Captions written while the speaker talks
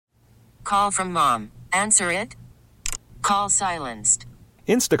call from mom. Answer it. Call silenced.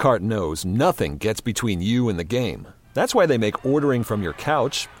 Instacart knows nothing gets between you and the game. That's why they make ordering from your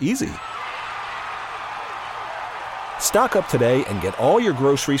couch easy. Stock up today and get all your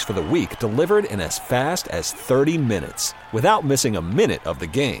groceries for the week delivered in as fast as 30 minutes without missing a minute of the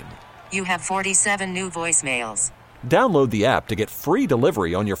game. You have 47 new voicemails. Download the app to get free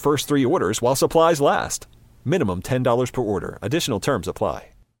delivery on your first 3 orders while supplies last. Minimum $10 per order. Additional terms apply.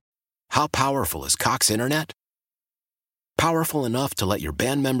 How powerful is Cox Internet? Powerful enough to let your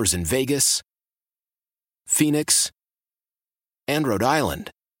band members in Vegas, Phoenix, and Rhode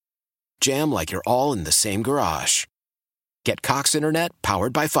Island jam like you're all in the same garage. Get Cox Internet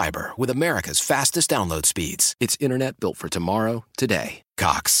powered by fiber with America's fastest download speeds. It's internet built for tomorrow, today.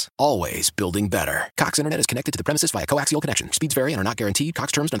 Cox, always building better. Cox Internet is connected to the premises via coaxial connection. Speeds vary and are not guaranteed.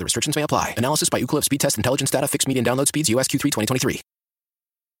 Cox terms and other restrictions may apply. Analysis by Ookla Speed Test Intelligence Data. Fixed median download speeds. US Q3 2023.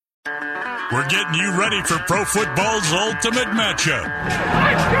 We're getting you ready for pro football's ultimate matchup.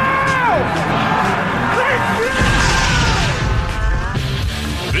 Let's go! Let's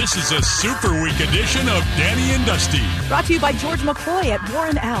go! This is a Super Week edition of Danny and Dusty. Brought to you by George McCoy at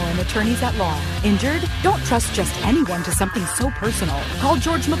Warren Allen, attorneys at law. Injured? Don't trust just anyone to something so personal. Call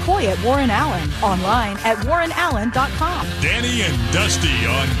George McCoy at Warren Allen. Online at warrenallen.com. Danny and Dusty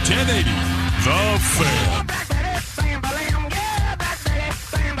on 1080 The Fan.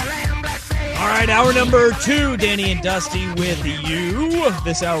 All right, hour number 2, Danny and Dusty with you.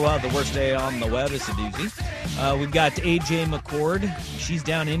 This hour, the worst day on the web is a doozy. We've got AJ McCord. She's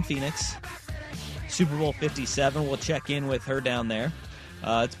down in Phoenix. Super Bowl 57. We'll check in with her down there.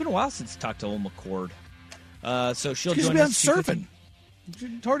 It's been a while since I talked to old McCord. So she'll join us. She's been surfing.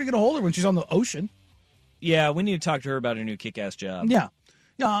 It's hard to get a hold of her when she's on the ocean. Yeah, we need to talk to her about her new kick-ass job. Yeah.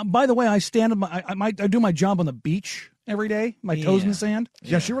 By the way, I stand on I do my jump on the beach every day. My toes in the sand.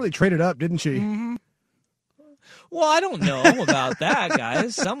 Yeah, she really traded up, didn't she? Mm-hmm. Well, I don't know about that,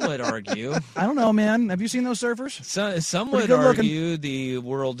 guys. Some would argue. I don't know, man. Have you seen those surfers? Some would argue the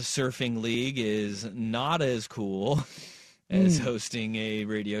World Surfing League is not as cool as hosting a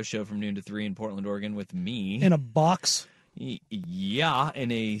radio show from noon to 3 in Portland, Oregon with me. In a box? Yeah,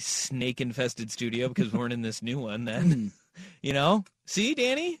 in a snake-infested studio because we weren't in this new one then. You know? See,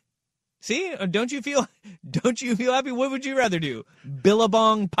 Danny? See? Don't you feel happy? What would you rather do?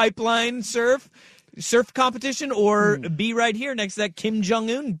 Billabong pipeline surf competition or be right here next to that Kim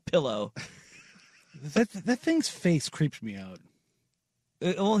Jong-un pillow? That thing's face creeps me out.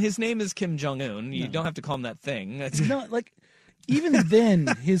 Well, his name is Kim Jong-un. You don't have to call him that thing. No, like, even then,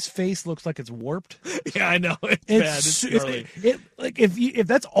 his face looks like it's warped. Yeah, I know. It's bad. It's if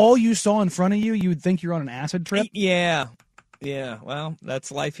that's all you saw in front of you, you would think you're on an acid trip. Yeah. Yeah, well,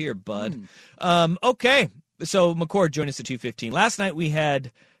 that's life here, bud. Okay, so McCord joined us at 2:15. Last night we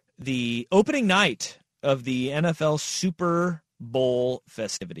had the opening night of the NFL Super Bowl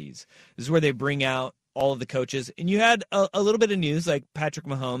festivities. This is where they bring out all of the coaches. And you had a little bit of news, like Patrick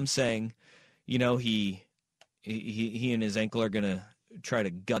Mahomes saying, you know, he and his ankle are going to try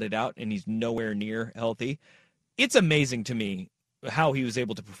to gut it out, and he's nowhere near healthy. It's amazing to me how he was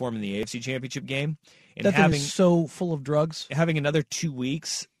able to perform in the AFC Championship game. And that thing is so full of drugs. Having another 2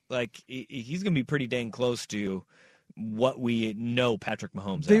 weeks, like, he's going to be pretty dang close to what we know Patrick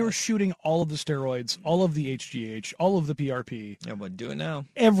Mahomes They were shooting all of the steroids, all of the HGH, all of the PRP. Yeah, but do it now.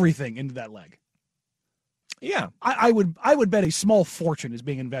 Everything into that leg. Yeah. I would bet a small fortune is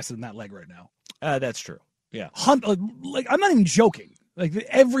being invested in that leg right now. That's true. Yeah. Like, I'm not even joking. Like,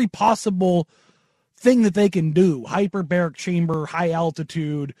 every possible thing that they can do, hyperbaric chamber, high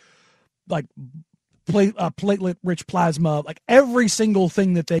altitude, like platelet-rich plasma, like every single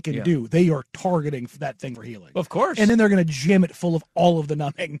thing that they can do, they are targeting that thing for healing. Of course. And then they're going to jam it full of all of the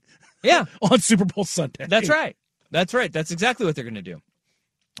numbing. Yeah. On Super Bowl Sunday. That's right. That's right. That's exactly what they're going to do.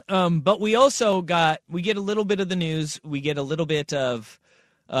 But we also we get a little bit of the news. We get a little bit of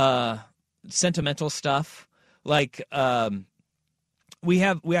sentimental stuff. Like we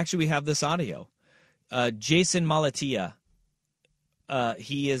have this audio. Jason Malatia,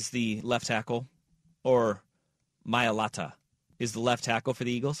 he is the left tackle, or Mailata is the left tackle for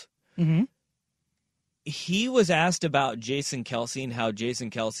the Eagles. Mm-hmm. He was asked about Jason Kelce and how Jason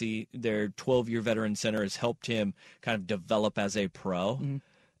Kelce, their 12-year veteran center, has helped him kind of develop as a pro. Mm-hmm.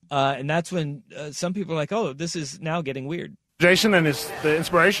 And that's when some people are like, oh, this is now getting weird. Jason and the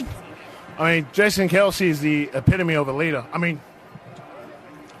inspiration. I mean, Jason Kelce is the epitome of a leader. I mean,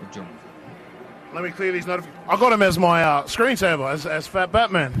 let me clear these notifications. I got him as my screensaver, as Fat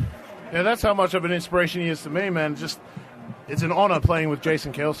Batman. Yeah, that's how much of an inspiration he is to me, man. Just, it's an honor playing with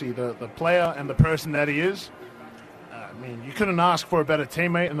Jason Kelce, the player and the person that he is. I mean, And you couldn't ask for a better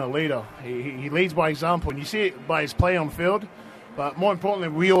teammate and a leader. He leads by example, and you see it by his play on field. But more importantly,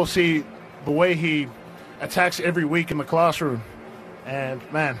 we all see the way he attacks every week in the classroom. And,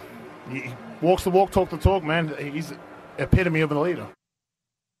 man, he walks the walk, talk the talk, man. He's the epitome of a leader.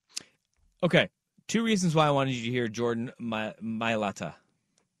 Okay, 2 reasons why I wanted you to hear Jordan Mailata.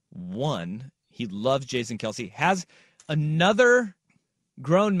 1, he loves Jason Kelce, has another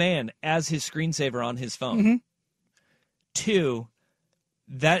grown man as his screensaver on his phone. Mm-hmm. 2,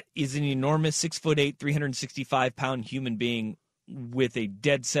 that is an enormous 6'8", 365-pound human being with a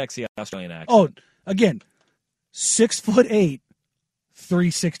dead sexy Australian accent. Oh, again, 6'8",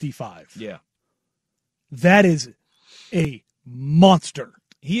 365. Yeah. That is a monster.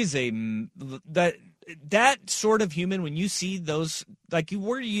 He is that sort of human. When you see those, like you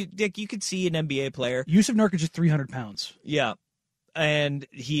could see an NBA player. Yusuf Nurkic is 300 pounds. Yeah, and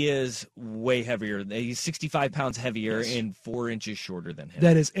he is way heavier. He's 65 pounds heavier and 4 inches shorter than him.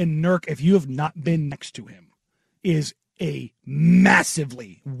 That is, and Nurk, if you have not been next to him, is a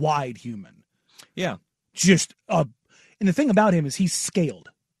massively wide human. Yeah, and the thing about him is he's scaled.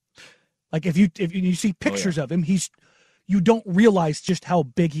 Like if you see pictures of him, you don't realize just how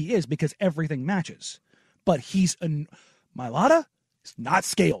big he is because everything matches. But Mailata is not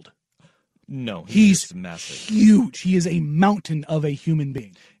scaled. No, he's massive, huge. He is a mountain of a human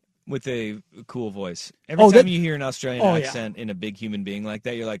being with a cool voice. Every time you hear an Australian accent in a big human being like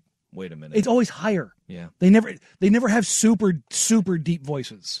that, you're like, wait a minute. It's always higher. Yeah, they never have super deep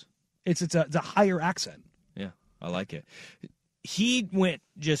voices. It's a higher accent. Yeah, I like it. He went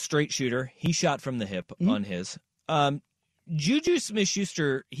just straight shooter. He shot from the hip on his. Juju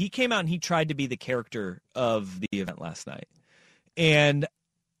Smith-Schuster, he came out and he tried to be the character of the event last night. And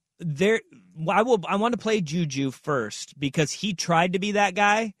I want to play Juju first because he tried to be that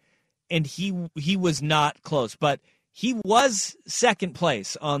guy and he was not close, but he was second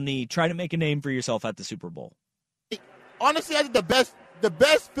place on the try to make a name for yourself at the Super Bowl. Honestly, I think the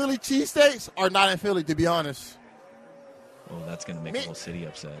best Philly cheesesteaks are not in Philly, to be honest. Oh, that's going to make the whole city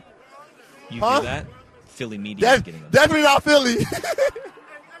upset. You hear that? Philly media is getting upset. Definitely not Philly.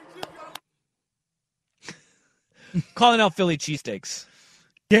 Calling out Philly cheesesteaks.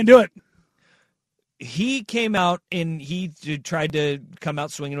 Can't do it. He came out and he tried to come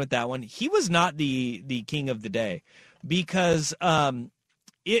out swinging with that one. He was not the king of the day because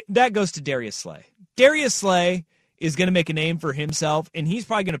that goes to Darius Slay. Darius Slay is going to make a name for himself, and he's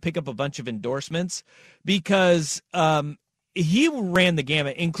probably going to pick up a bunch of endorsements because he ran the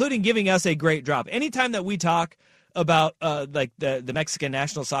gamut, including giving us a great drop. Anytime that we talk about like the Mexican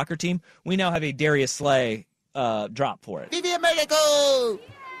national soccer team, we now have a Darius Slay drop for it. Viva Mexico!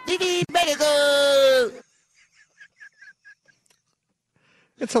 Viva Mexico!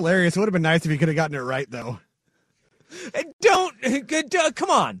 It's hilarious. It would have been nice if you could have gotten it right, though. Come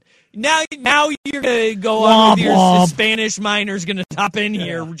on. Now you're going to go on with your Spanish miner's going to top in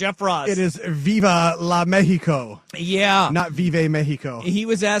here, Jeff Ross. It is Viva la Mexico. Yeah. Not Vive Mexico. He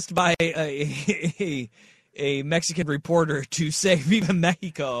was asked by a Mexican reporter to say Viva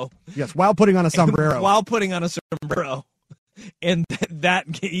Mexico. Yes, while putting on a sombrero. And that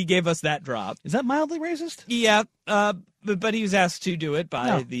he gave us that drop. Is that mildly racist? Yeah, but he was asked to do it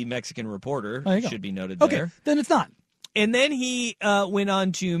by the Mexican reporter. Should be noted there. Okay, then it's not. And then he went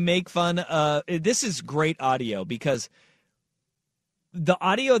on to make fun. This is great audio because the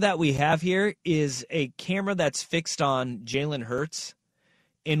audio that we have here is a camera that's fixed on Jalen Hurts.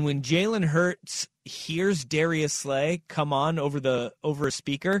 And when Jalen Hurts hears Darius Slay come on over a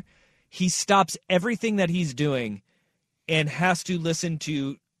speaker, he stops everything that he's doing and has to listen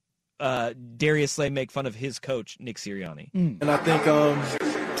to Darius Slay make fun of his coach, Nick Sirianni. And I think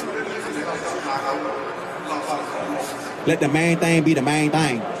let the main thing be the main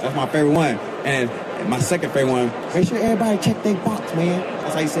thing. That's my favorite one. And my second favorite one, make sure everybody check their box, man.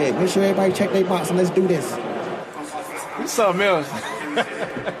 That's how he said. Make sure everybody check their box and let's do this. It's something else.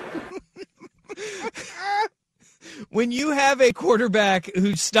 When you have a quarterback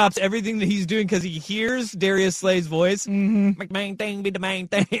who stops everything that he's doing because he hears Darius Slay's voice, main thing be the main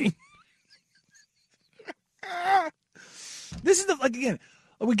thing. This is again,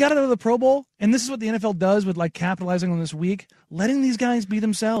 we got out of the Pro Bowl, and this is what the NFL does with capitalizing on this week, letting these guys be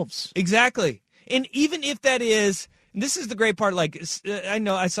themselves. Exactly. And even if that is, this is the great part, I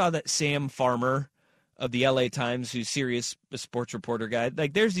know I saw that Sam Farmer of the LA Times, who's a sports reporter guy,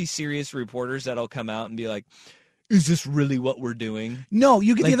 there's these serious reporters that'll come out and be like, is this really what we're doing? No,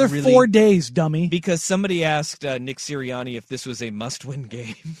 you get the other 4 days, dummy. Because somebody asked Nick Sirianni if this was a must-win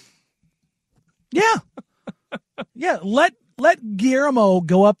game. Yeah. Yeah, let Guillermo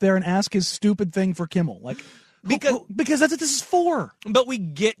go up there and ask his stupid thing for Kimmel. Because that's what this is for. But we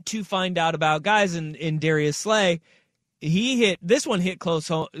get to find out about guys in Darius Slay. This one hit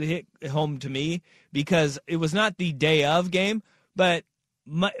home to me because it was not the day of game, but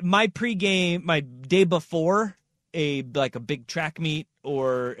my pregame, my day before a big track meet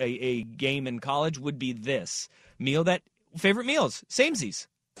or a game in college would be this meal. That favorite meals, samesies.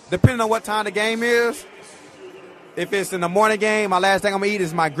 Depending on what time the game is, if it's in the morning game, my last thing I'm going to eat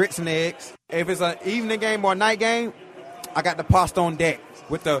is my grits and eggs. If it's an evening game or a night game, I got the pasta on deck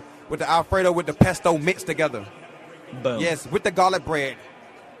with the Alfredo with the pesto mixed together. Boom. Yes, with the garlic bread.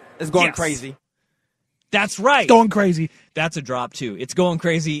 It's going crazy. That's right. It's going crazy. That's a drop, too. It's going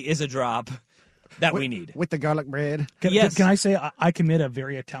crazy is a drop that we need. With the garlic bread. Can I say I commit a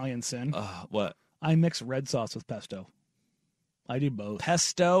very Italian sin? What? I mix red sauce with pesto. I do both.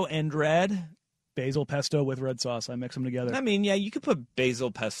 Pesto and red? Basil pesto with red sauce. I mix them together. I mean, yeah, you could put basil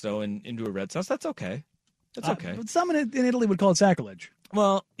pesto into a red sauce. That's okay. That's okay. Some in Italy would call it sacrilege.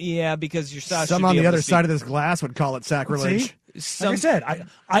 Well, yeah, because your sauce. Some on the other side of this glass would call it sacrilege. See? Like I said,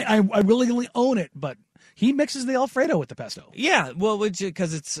 I willingly own it, but he mixes the Alfredo with the pesto. Yeah, well,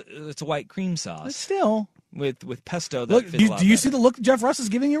 because it's a white cream sauce. But still. With pesto. That look, fits a lot do you better. see the look Jeff Russ is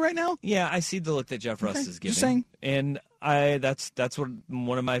giving you right now? Yeah, I see the look that Jeff Russ is giving. Just saying. And that's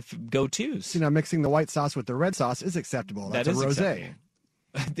one of my go-tos. Mixing the white sauce with the red sauce is acceptable. That's a rosé.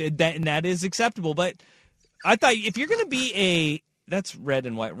 That is acceptable, but I thought if you're going to be that's red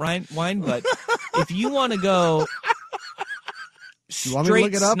and white wine, but if you want to go you want me to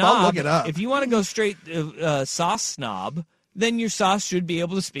look it up? snob, I'll look it up. If you want to go straight sauce snob, then your sauce should be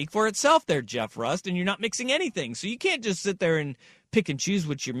able to speak for itself there, Jeff Rust, and you're not mixing anything. So you can't just sit there and pick and choose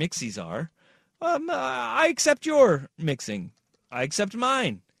what your mixies are. I accept your mixing. I accept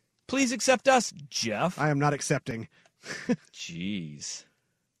mine. Please accept us, Jeff. I am not accepting. Jeez.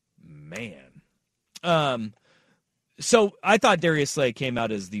 Man. So I thought Darius Slay came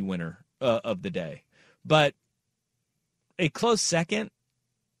out as the winner of the day. But a close second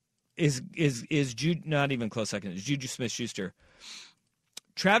is not even close second. It's Juju Smith-Schuster.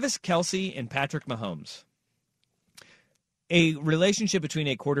 Travis Kelce and Patrick Mahomes. A relationship between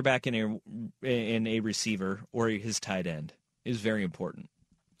a quarterback and a receiver or his tight end is very important.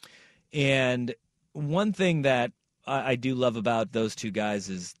 And one thing that I do love about those two guys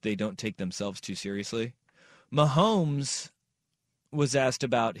is they don't take themselves too seriously. Mahomes was asked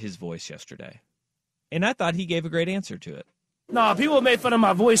about his voice yesterday, and I thought he gave a great answer to it. No, people have made fun of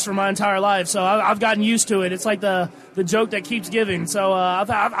my voice for my entire life, so I've gotten used to it. It's like the joke that keeps giving. So I've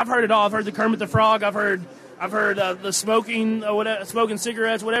heard it all. I've heard the Kermit the Frog. I've heard the smoking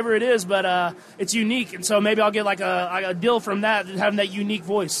cigarettes, whatever it is. But it's unique, and so maybe I'll get like a deal from that, having that unique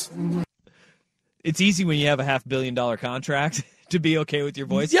voice. Mm-hmm. It's easy when you have a $500 million contract to be okay with your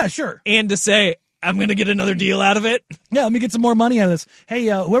voice. Yeah, sure. And to say, I'm going to get another deal out of it. Yeah, let me get some more money out of this. Hey,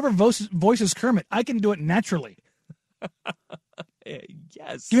 whoever voices Kermit, I can do it naturally.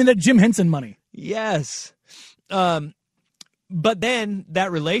 Yes. Give me that Jim Henson money. Yes. But then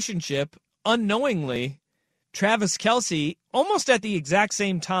that relationship, unknowingly, Travis Kelce, almost at the exact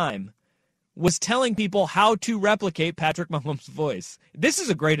same time, was telling people how to replicate Patrick Mahomes' voice. This is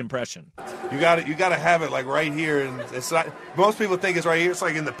a great impression. You got to have it like right here, and it's not. Most people think it's right here. It's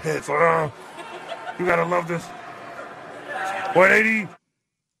like in the pits. Oh, you gotta love this. 180.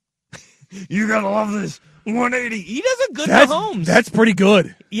 You gotta love this. 180. He does a good Mahomes. That's pretty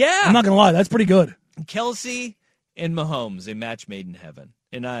good. Yeah. I'm not gonna lie, that's pretty good. Kelce and Mahomes, a match made in heaven,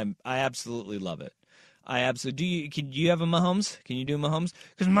 and I absolutely love it. I absolutely do. You have a Mahomes? Can you do Mahomes?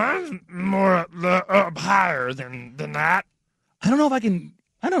 Because mine's more up higher than that. I don't know if I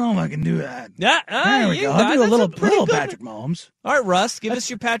can do that. Yeah, there we go. I'll do a little Patrick Mahomes. All right, Russ, give us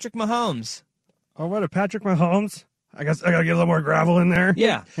your Patrick Mahomes. Oh, what a Patrick Mahomes! I guess I gotta get a little more gravel in there.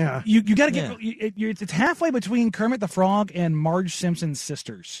 Yeah. You gotta get. It's halfway between Kermit the Frog and Marge Simpson's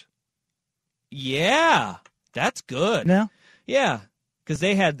sisters. Yeah, that's good. Yeah, because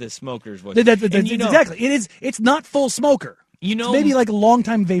they had the smoker's voice. Exactly. It's not full smoker. It's maybe like a long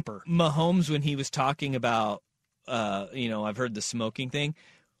time vapor. Mahomes, when he was talking about, I've heard the smoking thing.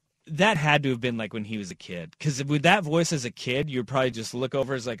 That had to have been like when he was a kid. Because with that voice as a kid, you'd probably just look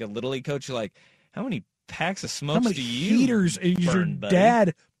over as like a Little League coach. You're like, how many packs of smokes How many do you heaters is your burn, buddy?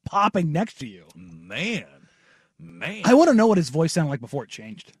 dad popping next to you? Man. I want to know what his voice sounded like before it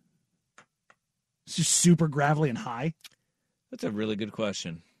changed. It's just super gravelly and high. That's a really good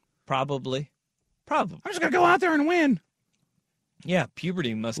question. Probably. I'm just going to go out there and win. Yeah,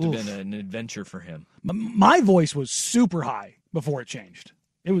 puberty must have been an adventure for him. My voice was super high before it changed.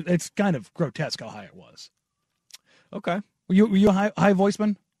 It's kind of grotesque how high it was. Okay. Were you a high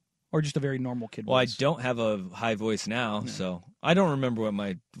voiceman? or just a very normal kid Well, voice? I don't have a high voice now, so I don't remember what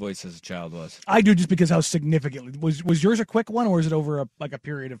my voice as a child was. I do, just because how significantly was yours a quick one, or is it over a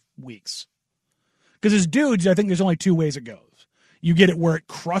period of weeks? Because as dudes, I think there's only two ways it goes. You get it where it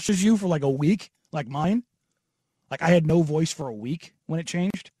crushes you for like a week, like mine. Like I had no voice for a week when it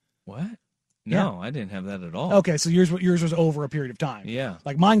changed. What? No, I didn't have that at all. Okay, so yours was over a period of time. Yeah.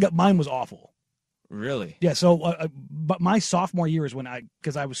 Like mine was awful. Really? Yeah. So, but my sophomore year is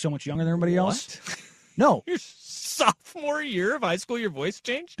because I was so much younger than everybody else. No. Your sophomore year of high school, your voice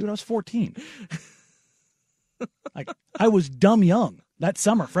changed? Dude, I was 14. Like I was dumb young that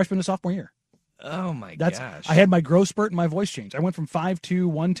summer, freshman to sophomore year. Oh my gosh! I had my growth spurt and my voice changed. I went from 5'2",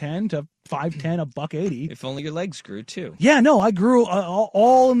 110 to 5'10", $180. If only your legs grew too. Yeah, no, I grew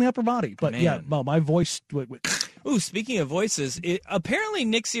all in the upper body. But Man. yeah, well, my voice. Ooh, speaking of voices, apparently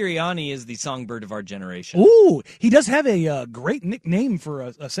Nick Sirianni is the songbird of our generation. Ooh, he does have a great nickname for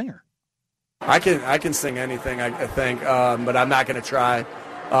a singer. I can sing anything, I think, but I'm not going to try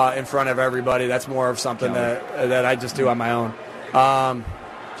in front of everybody. That's more of something that I just do on my own.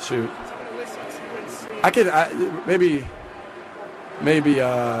 Shoot. I could maybe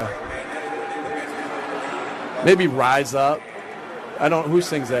Rise Up. I don't. Who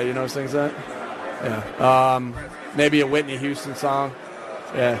sings that? You know who sings that? Yeah. Maybe a Whitney Houston song.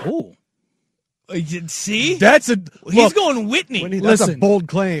 Yeah. Ooh. See? He's going Whitney. That's a bold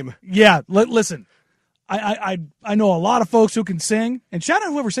claim. Yeah. Listen. I know a lot of folks who can sing, and shout out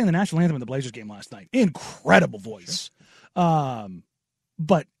whoever sang the national anthem in the Blazers game last night. Incredible voice.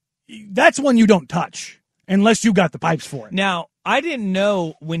 But that's one you don't touch unless you got the pipes for it. Now, I didn't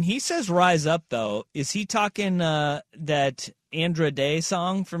know, when he says Rise Up, though, is he talking that Andra Day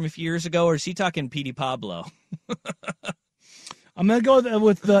song from a few years ago, or is he talking Petey Pablo? I'm going to go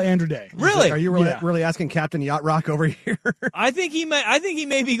with Andrew Day. Really? Are you really asking Captain Yacht Rock over here? I think he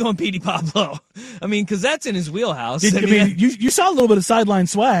may be going Petey Pablo. I mean, because that's in his wheelhouse. You saw a little bit of sideline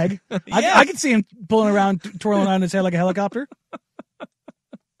swag. Yeah. I could see him pulling around, twirling around his head like a helicopter.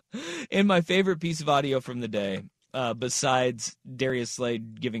 And my favorite piece of audio from the day, besides Darius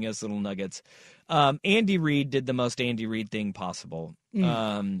Slade giving us little nuggets, Andy Reid did the most Andy Reid thing possible.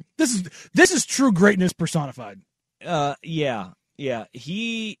 This is true greatness personified. Yeah.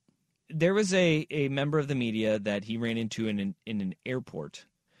 There was a member of the media that he ran into in an airport,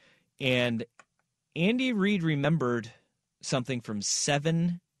 and Andy Reid remembered something from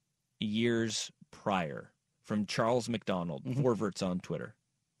 7 years prior from Charles McDonald, Forverts on Twitter.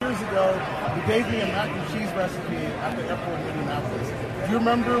 Years ago, he gave me a mac and cheese recipe at the airport in Indianapolis. Do you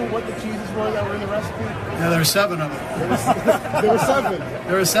remember what the cheeses were that were in the recipe? Yeah, there were 7 of them. There were 7.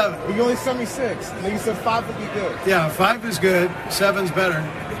 There were 7. But you only sent me 6. And then you said 5 would be good. Yeah, 5 is good. 7's better.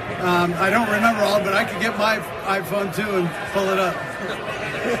 I don't remember all, but I could get my iPhone too and pull it up.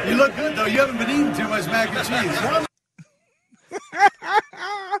 You look good, though. You haven't been eating too much mac and cheese.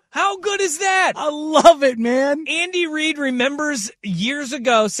 How good is that? I love it, man. Andy Reid remembers years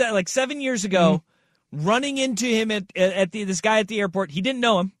ago, like 7 years ago, running into him at this guy at the airport. He didn't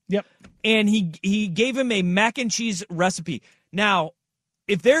know him. Yep. And he gave him a mac and cheese recipe. Now,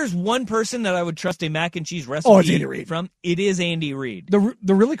 if there's one person that I would trust a mac and cheese recipe it's Andy Reid. from, it is Andy Reid.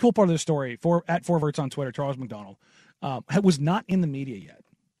 The really cool part of the story, at Forverts on Twitter, Charles McDonald, was not in the media yet.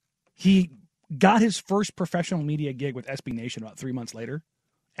 He got his first professional media gig with SB Nation about 3 months later,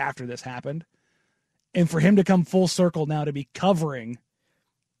 after this happened. And for him to come full circle now to be covering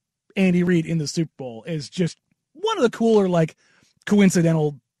Andy Reid in the Super Bowl is just one of the cooler, like,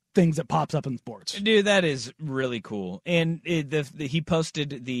 coincidental things that pops up in sports. Dude, that is really cool. And he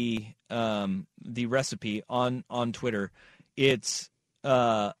posted the recipe on Twitter. It's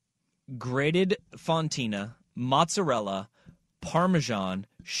grated Fontina, mozzarella, Parmesan,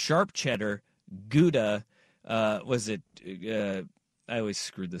 sharp cheddar, Gouda. I always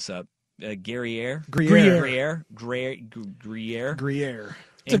screwed this up. Gruyere.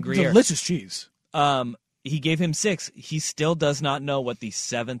 It's a delicious cheese. He gave him 6. He still does not know what the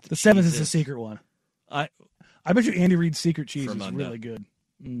 7th. The 7th is the secret one. I bet you Andy Reid's secret cheese is really good.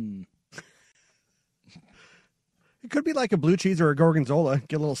 It could be like a blue cheese or a gorgonzola.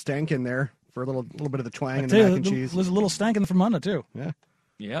 Get a little stank in there for a little bit of the twang in the mac and cheese. There's a little stank in the Fermunda too. Yeah.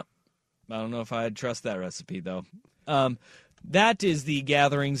 Yep. I don't know if I'd trust that recipe though. That is the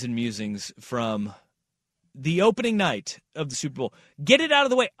gatherings and musings from the opening night of the Super Bowl. Get it out of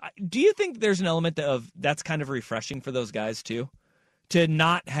the way. Do you think there's an element of that's kind of refreshing for those guys too? To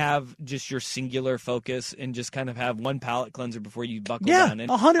not have just your singular focus and just kind of have one palate cleanser before you buckle down. And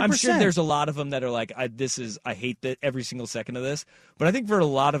 100%. I'm sure there's a lot of them that are like, I hate that every single second of this. But I think for a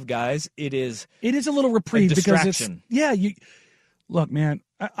lot of guys, it is a little reprieve a because it's distraction. look, man.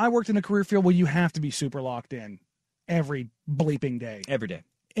 I worked in a career field where you have to be super locked in every bleeping day. Every day.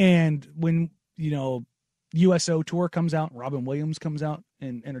 And when, USO Tour comes out, Robin Williams comes out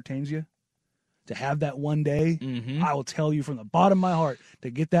and entertains you, to have that one day, I will tell you from the bottom of my heart, to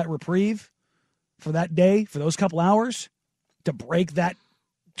get that reprieve for that day, for those couple hours, to break that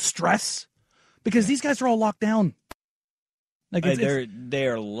stress, because these guys are all locked down. Like they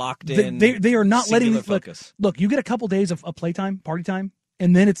are locked in. They are not letting focus. Look, you get a couple days of playtime, party time,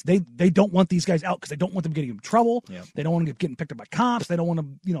 and then it's they don't want these guys out because they don't want them getting in trouble. Yeah. They don't want them getting picked up by cops. They don't want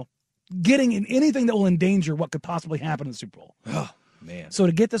them, getting in anything that will endanger what could possibly happen in the Super Bowl. Oh man! So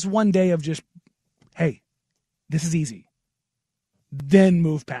to get this one day of just, hey, this is easy, then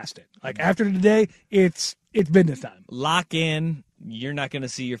move past it. Like after today, it's business time. Lock in. You're not going to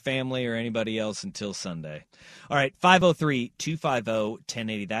see your family or anybody else until Sunday. All right,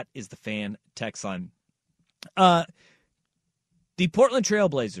 503-250-1080. That is the Fan text line. The Portland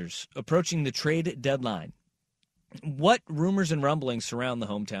Trailblazers approaching the trade deadline. What rumors and rumblings surround the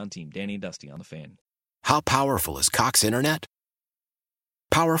hometown team? Danny and Dusty on the Fan. How powerful is Cox Internet?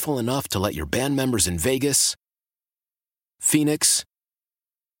 Powerful enough to let your band members in Vegas, Phoenix,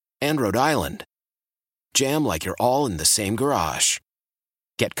 and Rhode Island jam like you're all in the same garage.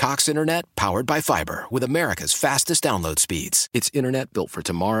 Get Cox Internet powered by fiber with America's fastest download speeds. It's internet built for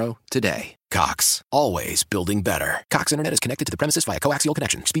tomorrow, today. Cox, always building better. Cox Internet is connected to the premises via coaxial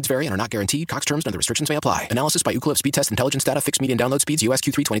connection. Speeds vary and are not guaranteed. Cox terms and other restrictions may apply. Analysis by Ookla Speed Test Intelligence Data. Fixed median download speeds. US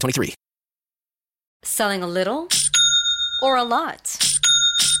Q3 2023. Selling a little or a lot?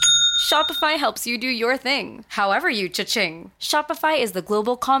 Shopify helps you do your thing, however you cha-ching. Shopify is the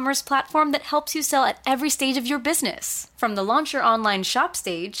global commerce platform that helps you sell at every stage of your business. From the launch your online shop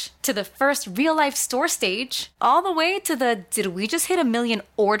stage, to the first real-life store stage, all the way to the did we just hit 1 million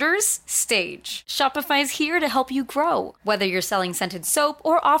orders stage. Shopify's here to help you grow. Whether you're selling scented soap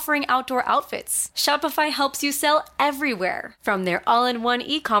or offering outdoor outfits, Shopify helps you sell everywhere. From their all-in-one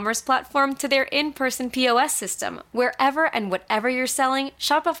e-commerce platform to their in-person POS system, wherever and whatever you're selling,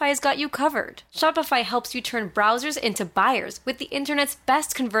 Shopify's got you covered. Shopify helps you turn browsers into buyers with the internet's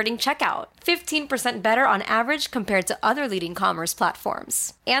best converting checkout. 15% better on average compared to other leading commerce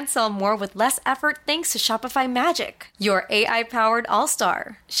platforms. And sell more with less effort thanks to Shopify Magic, your AI-powered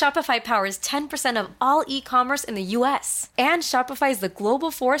all-star. Shopify powers 10% of all e-commerce in the US. And Shopify is the global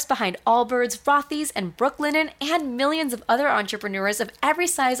force behind Allbirds, Rothy's, and Brooklinen, and millions of other entrepreneurs of every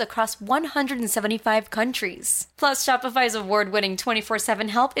size across 175 countries. Plus, Shopify's award-winning 24/7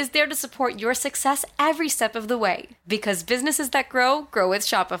 help is there to support your success every step of the way. Because businesses that grow, grow with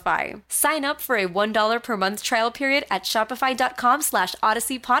Shopify. Sign up for a $1 per month trial period at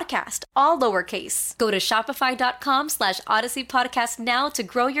shopify.com/Odyssey Podcast, all lowercase. Go to shopify.com/Odyssey Podcast now to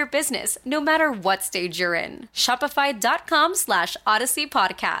grow your business, no matter what stage you're in. Shopify.com/Odyssey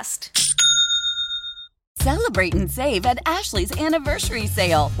Podcast. Celebrate and save at Ashley's Anniversary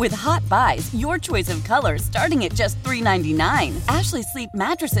Sale. With Hot Buys, your choice of colors starting at just $3.99. Ashley Sleep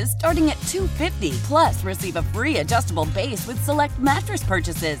mattresses starting at $2.50. Plus, receive a free adjustable base with select mattress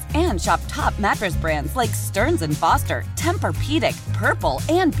purchases. And shop top mattress brands like Stearns & Foster, Tempur-Pedic, Purple,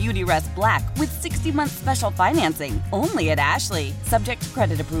 and Beautyrest Black with 60-month special financing. Only at Ashley. Subject to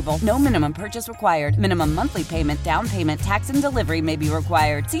credit approval. No minimum purchase required. Minimum monthly payment, down payment, tax, and delivery may be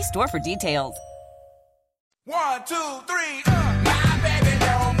required. See store for details. 1, 2, 3, my baby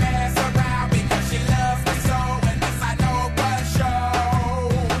don't mess around because she loves me so, and this I know for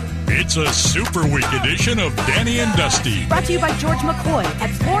sure. It's a Super Week edition of Danny and Dusty. Brought to you by George McCoy at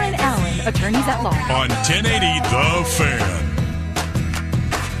Warren Allen, attorneys at law. On 1080 The Fan.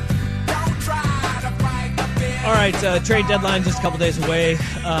 All right, trade deadline just a couple days away.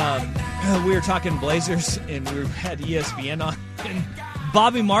 We were talking Blazers, and we had ESPN on. And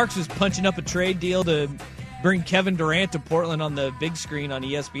Bobby Marks was punching up a trade deal to bring Kevin Durant to Portland on the big screen on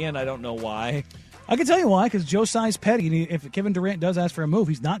ESPN. I don't know why. I can tell you why, because Joe Tsai's petty. If Kevin Durant does ask for a move,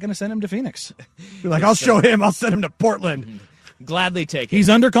 he's not going to send him to Phoenix. Be like, I'll show him. I'll send him to Portland. Gladly take it. He's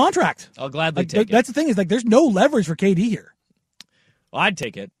under contract. I'll gladly take it. That's the thing is, there's no leverage for KD here. Well, I'd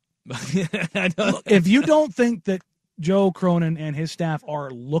take it. If you don't think that Joe Cronin and his staff are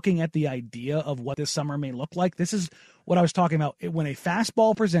looking at the idea of what this summer may look like, this is what I was talking about. When a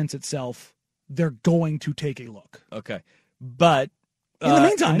fastball presents itself, they're going to take a look. Okay. But in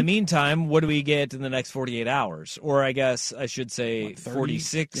the meantime, what do we get in the next 48 hours? Or I guess I should say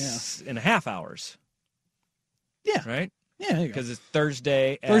 46 and a half hours. Yeah. Right? Yeah. Because it's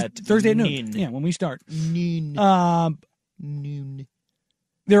Thursday at noon. Yeah, when we start. Noon.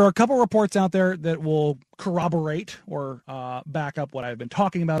 There are a couple reports out there that will corroborate or back up what I've been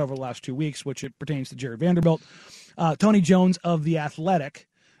talking about over the last 2 weeks, which it pertains to Jared Vanderbilt. Tony Jones of The Athletic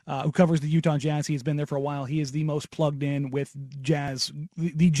who covers the Utah Jazz. He has been there for a while. He is the most plugged in with Jazz,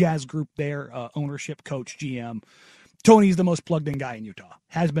 the Jazz group there, ownership, coach, GM. Tony's the most plugged in guy in Utah,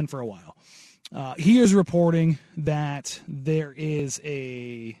 has been for a while. He is reporting that there is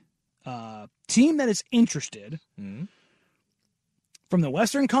a team that is interested from the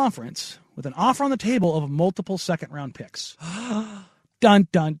Western Conference with an offer on the table of multiple second-round picks. Dun,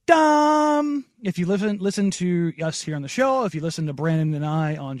 dun, dun! If you listen to us here on the show, if you listen to Brandon and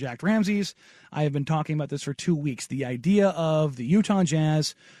I on Jack Ramsey's, I have been talking about this for 2 weeks. The idea of the Utah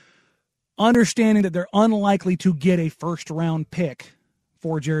Jazz understanding that they're unlikely to get a first-round pick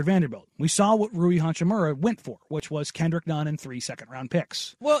for Jared Vanderbilt. We saw what Rui Hachimura went for, which was Kendrick Nunn and 3 second-round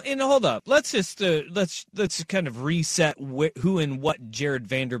picks. Well, and hold up. Let's just let's kind of reset who and what Jared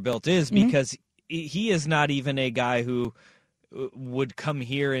Vanderbilt is, because he is not even a guy who would come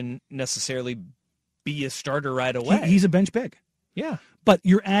here and necessarily be a starter right away. He's a bench big. Yeah. But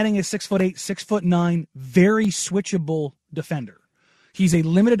you're adding a 6'8", 6'9", very switchable defender. He's a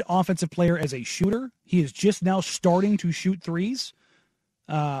limited offensive player as a shooter. He is just now starting to shoot threes.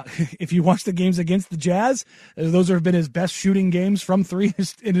 If you watch the games against the Jazz, those have been his best shooting games from three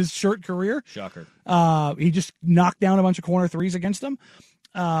in his short career. Shocker. He just knocked down a bunch of corner threes against them.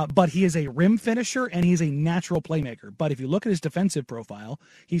 But he is a rim finisher, and he's a natural playmaker. But if you look at his defensive profile,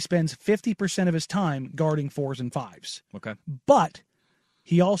 he spends 50% of his time guarding 4s and 5s. Okay. But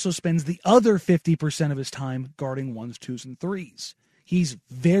he also spends the other 50% of his time guarding 1s, 2s, and 3s. He's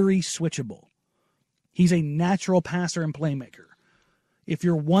very switchable. He's a natural passer and playmaker. If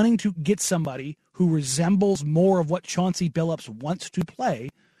you're wanting to get somebody who resembles more of what Chauncey Billups wants to play,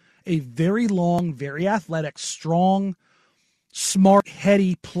 a very long, very athletic, strong, smart,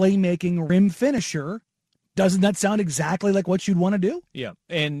 heady, playmaking rim finisher, doesn't that sound exactly like what you'd want to do? Yeah,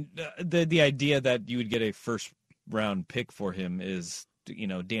 and the idea that you would get a first-round pick for him is,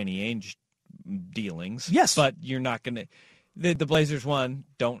 Danny Ainge dealings. Yes. But you're not going to... The Blazers, one,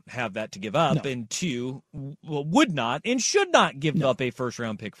 don't have that to give up, and two, would not and should not give up a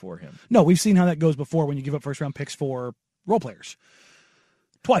first-round pick for him. No, we've seen how that goes before when you give up first-round picks for role players.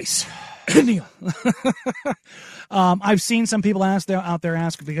 Twice. Neil. I've seen some people out there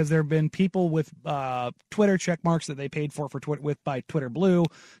ask, because there have been people with Twitter check marks that they paid for by Twitter Blue,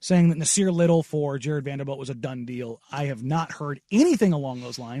 saying that Nasir Little for Jared Vanderbilt was a done deal. I have not heard anything along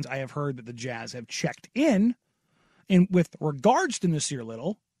those lines. I have heard that the Jazz have checked in with regards to Nasir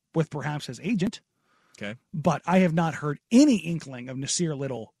Little, with perhaps his agent. Okay. But I have not heard any inkling of Nasir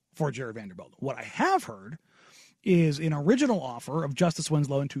Little for Jared Vanderbilt. What I have heard is an original offer of Justice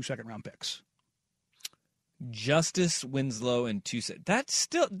Winslow and 2 second-round picks. Justice Winslow and 2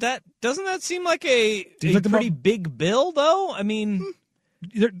 doesn't that seem like a pretty big bill, though? I mean,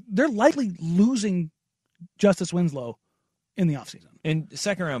 they're likely losing Justice Winslow in the offseason. And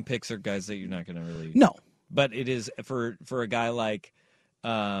second-round picks are guys that you're not going to really... No. But it is, for a guy like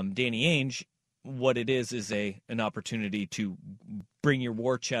Danny Ainge, what it is an opportunity to bring your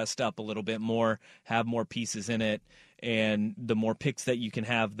war chest up a little bit more, have more pieces in it, and the more picks that you can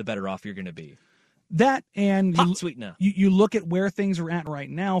have, the better off you're going to be. That, and sweet now. You look at where things are at right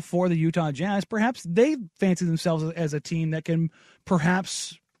now for the Utah Jazz, perhaps they fancy themselves as a team that can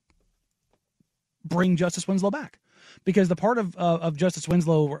perhaps bring Justice Winslow back. Because the part of Justice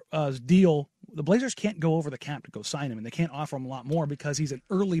Winslow's deal, the Blazers can't go over the cap to go sign him, and they can't offer him a lot more because he's an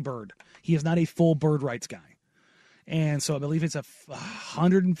early bird. He is not a full bird rights guy. And so I believe it's a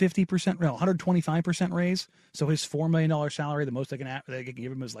 125% raise. So his $4 million salary, the most they can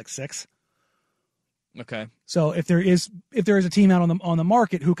give him is like $6 million. Okay. So if there is a team out on the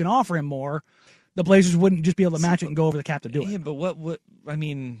market who can offer him more, the Blazers wouldn't just be able to match it and go over the cap to do it. Yeah, but what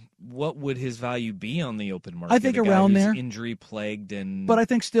would his value be on the open market? I think around there. Injury plagued but I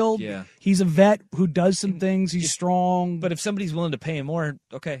think still, he's a vet who does some things. He's strong. But if somebody's willing to pay him more,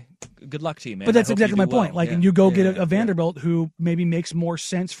 okay, good luck to you, man. But that's exactly my point. And you go get a Vanderbilt who maybe makes more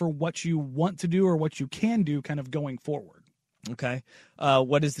sense for what you want to do or what you can do, kind of going forward. Okay,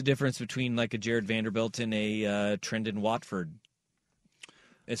 what is the difference between like a Jared Vanderbilt and a Trendon Watford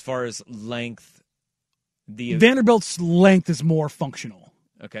as far as length? Vanderbilt's length is more functional.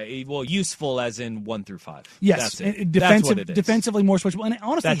 Okay, well, useful as in 1 through 5. Yes, that's what it is. Defensively more switchable. And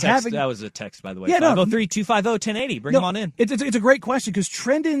honestly, that was a text, by the way. Yeah, 503-250-1080. Bring him on in. It's a great question because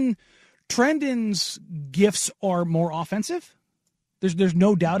Trendon's gifts are more offensive. There's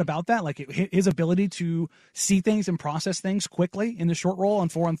no doubt about that. Like his ability to see things and process things quickly in the short roll on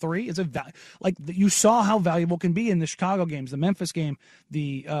 4-on-3 is you saw how valuable it can be in the Chicago games, the Memphis game,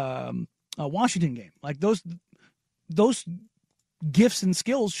 the Washington game. Like those gifts and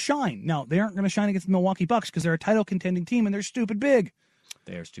skills shine. Now, they aren't going to shine against the Milwaukee Bucks because they're a title contending team and they're stupid big.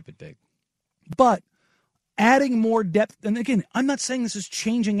 They are stupid big. But adding more depth, and again, I'm not saying this is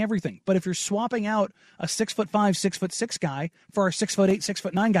changing everything, but if you're swapping out a 6'5", 6'6" guy for a 6'8",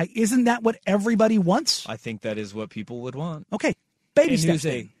 6'9" guy, isn't that what everybody wants? I think that is what people would want. Okay, baby And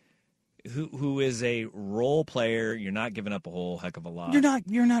steps. who is a role player? You're not giving up a whole heck of a lot.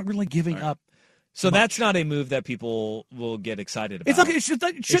 You're not really giving up. So that's not a move that people will get excited about. It's okay.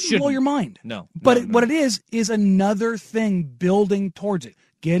 It shouldn't blow your mind. No. But what it is another thing building towards it,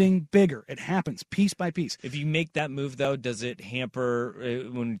 getting bigger. It happens piece by piece. If you make that move, though, does it hamper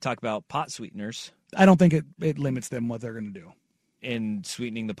when we talk about pot sweeteners? I don't think it limits them what they're going to do. In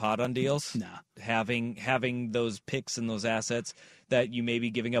sweetening the pot on deals? Nah. Having those picks and those assets that you may be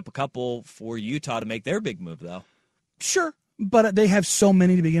giving up a couple for Utah to make their big move, though. Sure, but they have so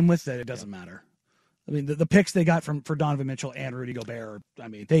many to begin with that it doesn't matter. I mean, the picks they got for Donovan Mitchell and Rudy Gobert, I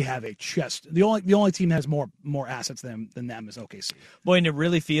mean, they have a chest. The only team that has more assets than them is OKC. Boy, and it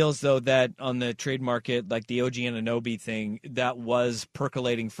really feels, though, that on the trade market, like the OG Anunoby thing, that was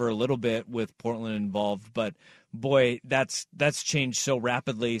percolating for a little bit with Portland involved. But, boy, that's changed so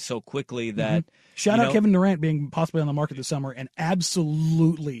rapidly, so quickly that... Shout out Kevin Durant being possibly on the market this summer and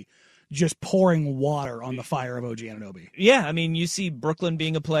absolutely just pouring water on the fire of OG Anunoby. Yeah, I mean, you see Brooklyn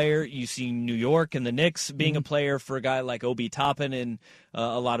being a player. You see New York and the Knicks being a player for a guy like Obi Toppin and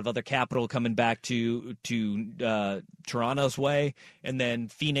a lot of other capital coming back to Toronto's way. And then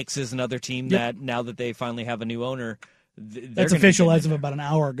Phoenix is another team that now that they finally have a new owner, that's official as of about an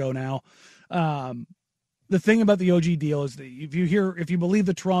hour ago now. The thing about the OG deal is that if you believe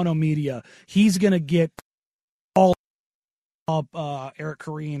the Toronto media, he's going to get all Eric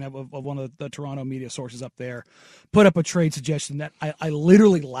Koreen of one of the Toronto media sources up there put up a trade suggestion that I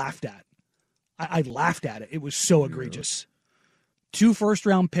literally laughed at. I laughed at it. It was so egregious. 2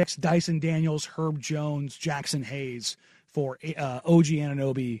 first-round picks, Dyson Daniels, Herb Jones, Jackson Hayes for OG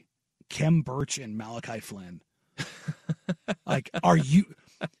Anunoby, Kem Birch, and Malachi Flynn. Like, are you...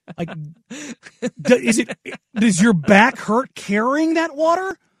 Like, does your back hurt carrying that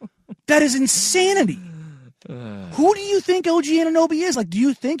water? That is insanity. Who do you think OG Anunoby is? Like, do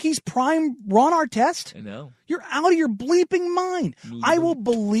you think he's prime Ron Artest? I know. You're out of your bleeping mind. I will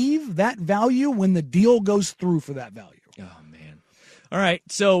believe that value when the deal goes through for that value. Oh, man. All right,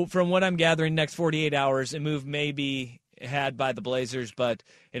 so from what I'm gathering, next 48 hours, a move may be had by the Blazers, but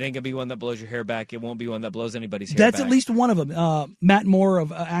it ain't going to be one that blows your hair back. It won't be one that blows anybody's hair back. That's at least one of them. Matt Moore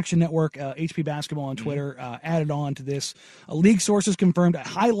of Action Network, HP Basketball on Twitter, added on to this. League sources confirmed a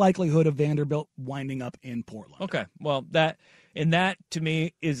high likelihood of Vanderbilt winding up in Portland. Okay, well, that to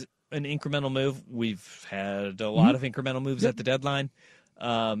me is an incremental move. We've had a lot of incremental moves at the deadline.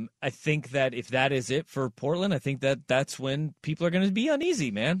 I think that if that is it for Portland, I think that's when people are going to be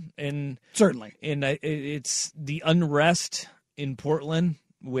uneasy, man. And certainly, and it's the unrest in Portland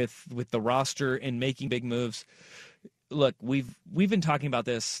with the roster and making big moves. Look, we've been talking about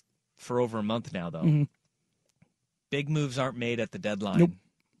this for over a month now, though. Big moves aren't made at the deadline, nope.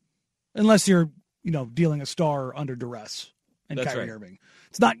 Unless you're dealing a star under duress. And That's Kyrie right. Irving.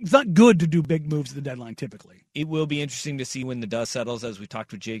 It's not good to do big moves at the deadline typically. It will be interesting to see when the dust settles, as we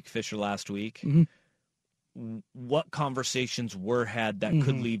talked with Jake Fisher last week, what conversations were had that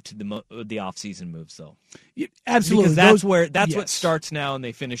could lead to the offseason moves, though. Yeah, absolutely. Because that's what starts now and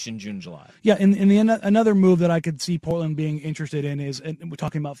they finish in June, July. Yeah, and another move that I could see Portland being interested in is, and we're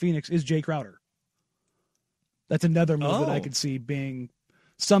talking about Phoenix, is Jay Crowder. That's another move that I could see being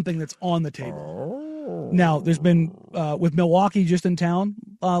something that's on the table. Now, there's been, with Milwaukee just in town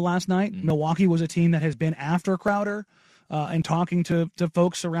last night, Milwaukee was a team that has been after Crowder, and talking to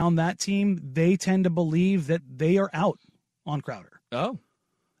folks around that team, they tend to believe that they are out on Crowder. Oh.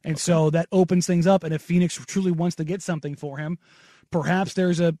 And so that opens things up, and if Phoenix truly wants to get something for him, perhaps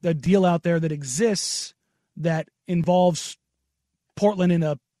there's a deal out there that exists that involves Portland in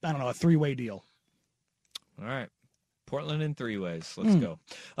a 3-way deal. All right. Portland in 3 ways. Let's go.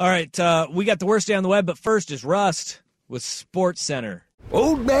 All right. We got the worst day on the web, but first is Rust with Sports Center.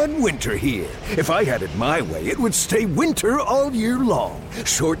 Old Man Winter here. If I had it my way, it would stay winter all year long.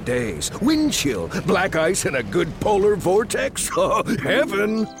 Short days, wind chill, black ice, and a good polar vortex. Oh,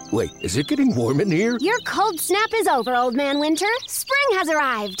 heaven. Wait, is it getting warm in here? Your cold snap is over, Old Man Winter. Spring has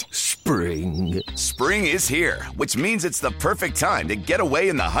arrived. spring. Spring is here, which means it's the perfect time to get away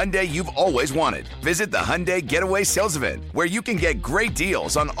in the Hyundai you've always wanted. Visit the Hyundai Getaway Sales Event, where you can get great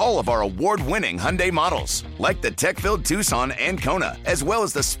deals on all of our award-winning Hyundai models, like the tech-filled Tucson and Kona, as well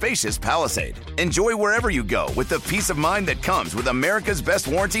as the spacious Palisade. Enjoy wherever you go with the peace of mind that comes with America's best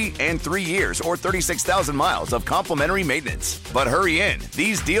warranty and 3 years or 36,000 miles of complimentary maintenance. But hurry in,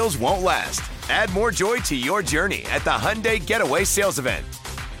 these deals won't last. Add more joy to your journey at the Hyundai Getaway Sales Event.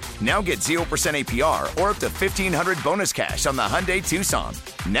 Now get 0% APR or up to $1,500 bonus cash on the Hyundai Tucson.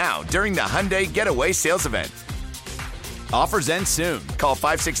 Now, during the Hyundai Getaway Sales Event. Offers end soon. Call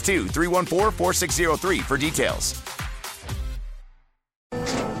 562-314-4603 for details.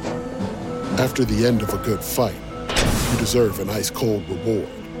 After the end of a good fight, you deserve an ice-cold reward.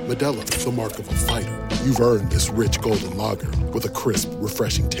 Modelo is the mark of a fighter. You've earned this rich golden lager with a crisp,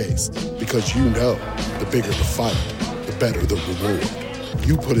 refreshing taste. Because you know, the bigger the fight, the better the reward.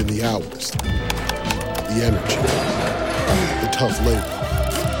 You put in the hours, the energy, the tough labor.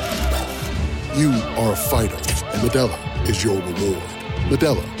 You are a fighter, and Modelo is your reward.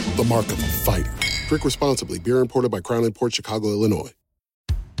 Modelo, the mark of a fighter. Drink responsibly. Beer imported by Crown Imports, Chicago, Illinois.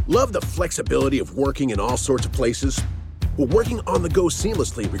 Love the flexibility of working in all sorts of places? Well, working on the go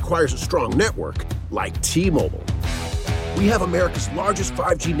seamlessly requires a strong network like T-Mobile. We have America's largest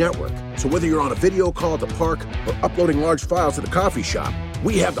 5G network, so whether you're on a video call at the park or uploading large files at the coffee shop,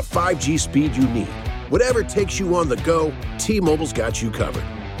 we have the 5G speed you need. Whatever takes you on the go, T-Mobile's got you covered.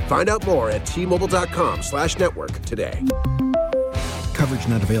 Find out more at T-Mobile.com/network today. Coverage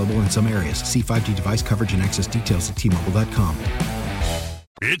not available in some areas. See 5G device coverage and access details at T-Mobile.com.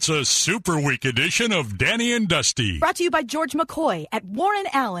 It's a Super Week edition of Danny and Dusty. Brought to you by George McCoy at Warren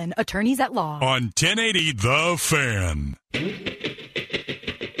Allen, Attorneys at Law. On 1080 The Fan.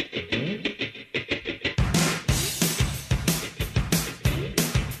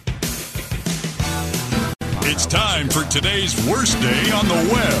 It's time for today's worst day on the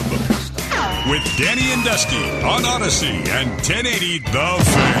web. With Danny and Dusty on Odyssey and 1080 The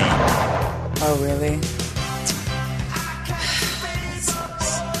Fan. Oh, really?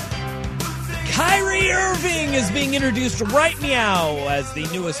 Kyrie Irving is being introduced right meow as the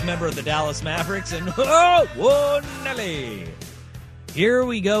newest member of the Dallas Mavericks, and whoa, Nelly. Here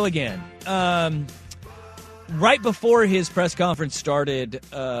we go again. Right before his press conference started,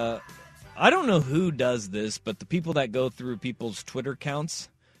 I don't know who does this, but the people that go through people's Twitter accounts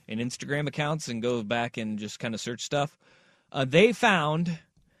and Instagram accounts and go back and just kind of search stuff, they found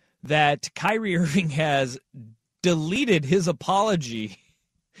that Kyrie Irving has deleted his apology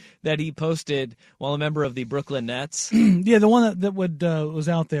that he posted while a member of the Brooklyn Nets. Yeah, the one that was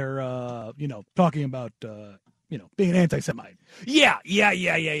out there, talking about, being an anti-Semite. Yeah.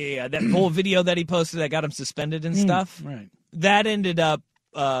 That whole video that he posted that got him suspended and stuff. Right. That ended up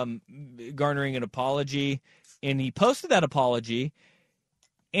garnering an apology, and he posted that apology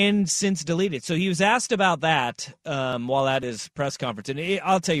and since deleted. So he was asked about that while at his press conference. And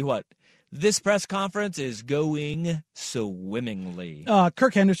I'll tell you what. This press conference is going swimmingly.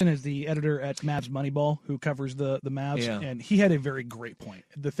 Kirk Henderson is the editor at Mavs Moneyball who covers the Mavs, and he had a very great point.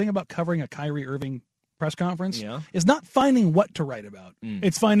 The thing about covering a Kyrie Irving press conference is not finding what to write about.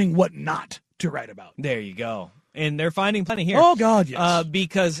 It's finding what not to write about. There you go. And they're finding plenty here. Oh, God, yes.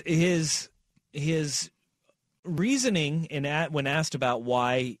 Because his reasoning when asked about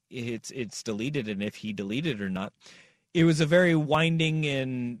why it's deleted and if he deleted it or not, it was a very winding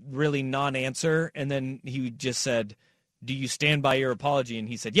and really non-answer, and then he just said, do you stand by your apology? And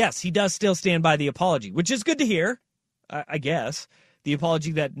he said, yes, he does still stand by the apology, which is good to hear, I guess. The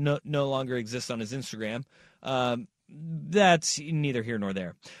apology that no longer exists on his Instagram. That's neither here nor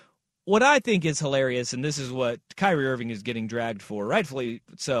there. What I think is hilarious, and this is what Kyrie Irving is getting dragged for, rightfully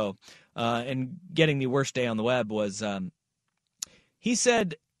so, and getting the worst day on the web, was he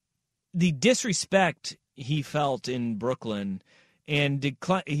said the disrespect he felt in Brooklyn, and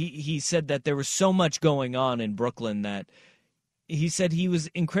he said that there was so much going on in Brooklyn that he said he was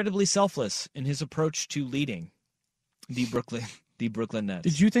incredibly selfless in his approach to leading the Brooklyn Nets.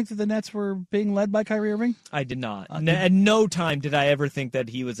 Did you think that the Nets were being led by Kyrie Irving? I did not. At no time did I ever think that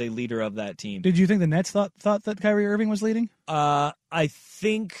he was a leader of that team. Did you think the Nets thought that Kyrie Irving was leading? I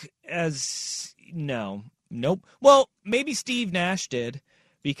think nope. Well, maybe Steve Nash did.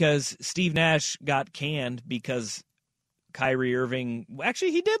 Because Steve Nash got canned because Kyrie Irving, actually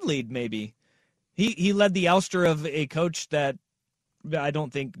he did lead maybe. He led the ouster of a coach that I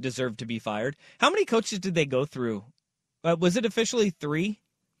don't think deserved to be fired. How many coaches did they go through? Was it officially 3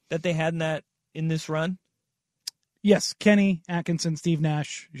 that they had in this run? Yes, Kenny, Atkinson, Steve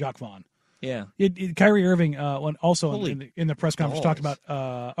Nash, Jacques Vaughn. Yeah. Kyrie Irving also in the press conference talked about,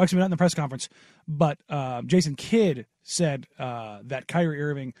 actually not in the press conference, but Jason Kidd said that Kyrie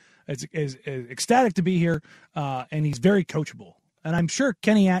Irving is ecstatic to be here, and he's very coachable. And I'm sure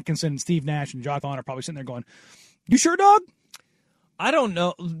Kenny Atkinson and Steve Nash and Jock Vaughn are probably sitting there going, "You sure, dog?" I don't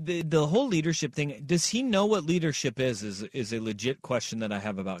know. The whole leadership thing, does he know what leadership is a legit question that I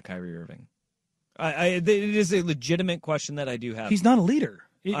have about Kyrie Irving. It is a legitimate question that I do have. He's not a leader.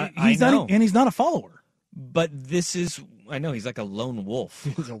 I know. And he's not a follower. But this is, I know, he's like a lone wolf.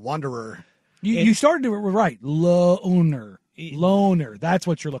 He's a wanderer. You started to right. Loner. That's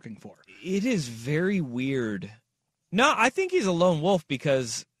what you're looking for. It is very weird. No, I think he's a lone wolf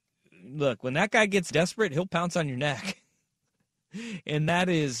because, look, when that guy gets desperate, he'll pounce on your neck. And that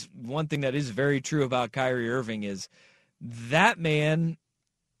is one thing that is very true about Kyrie Irving is that man,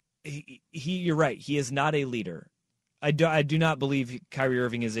 you're right, he is not a leader. I do not believe Kyrie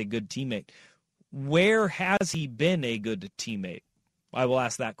Irving is a good teammate. Where has he been a good teammate? I will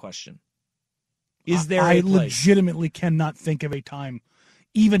ask that question. Is there I a place? legitimately cannot think of a time,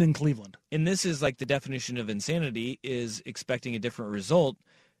 even in Cleveland. And this is like the definition of insanity is expecting a different result,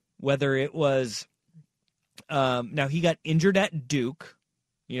 whether it was now he got injured at Duke,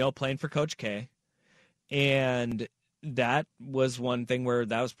 playing for Coach K, and that was one thing where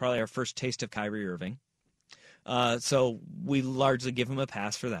that was probably our first taste of Kyrie Irving. So we largely give him a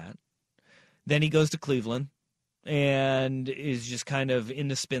pass for that. Then he goes to Cleveland and is just kind of in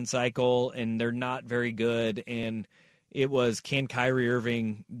the spin cycle, and they're not very good. And it was, can Kyrie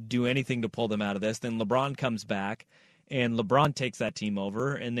Irving do anything to pull them out of this? Then LeBron comes back, and LeBron takes that team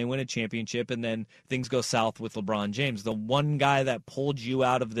over, and they win a championship, and then things go south with LeBron James. The one guy that pulled you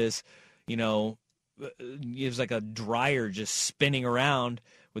out of this, it was like a dryer just spinning around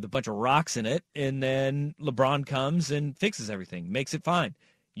with a bunch of rocks in it, and then LeBron comes and fixes everything, makes it fine.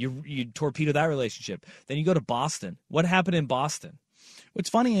 You torpedo that relationship. Then you go to Boston. What happened in Boston? What's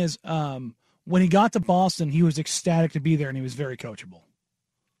funny is when he got to Boston, he was ecstatic to be there, and he was very coachable.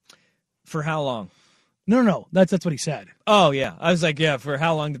 For how long? No. That's what he said. Oh, yeah. I was like, yeah, for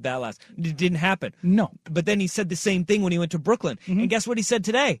how long did that last? It didn't happen. No. But then he said the same thing when he went to Brooklyn. And guess what he said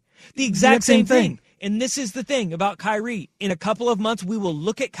today? The exact same thing. And this is the thing about Kyrie. In a couple of months, we will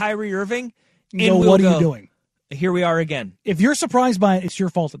look at Kyrie Irving and we'll what go, are you doing? Here we are again. If you're surprised by it, it's your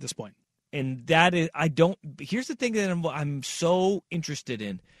fault at this point. And that is, here's the thing that I'm so interested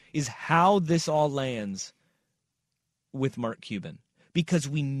in is how this all lands with Mark Cuban. Because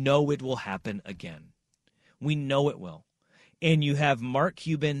we know it will happen again. We know it will. And you have Mark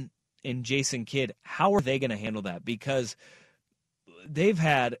Cuban and Jason Kidd. How are they going to handle that? Because they've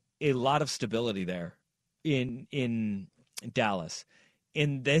had a lot of stability there in Dallas.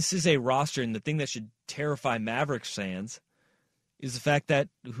 And this is a roster, and the thing that should terrify Mavericks fans is the fact that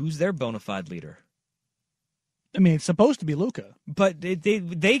who's their bona fide leader? I mean, it's supposed to be Luka. But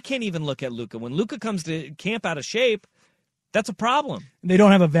they can't even look at Luka. When Luka comes to camp out of shape, that's a problem. They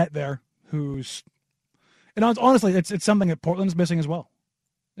don't have a vet there who's... And honestly, it's something that Portland's missing as well.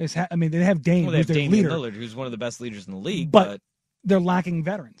 They have Dame, well, they have who's their Damian leader, Lillard, who's one of the best leaders in the league. but they're lacking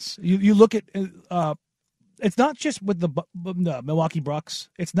veterans. You look at it's not just with the Milwaukee Bucks.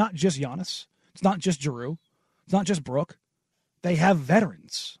 It's not just Giannis. It's not just Giroux. It's not just Brook. They have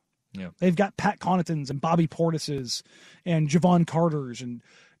veterans. Yeah, they've got Pat Connaughtons and Bobby Portises and Javon Carters and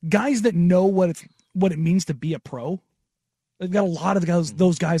guys that know what it means to be a pro. They've got a lot of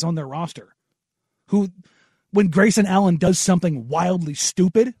those guys on their roster who, when Grayson Allen does something wildly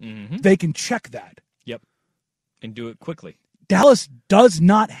stupid, they can check that. Yep. And do it quickly. Dallas does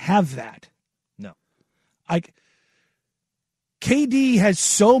not have that. No. KD has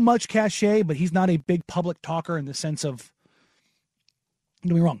so much cachet, but he's not a big public talker in the sense of,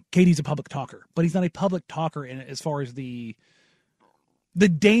 don't get me wrong, KD's a public talker, but he's not a public talker in as far as the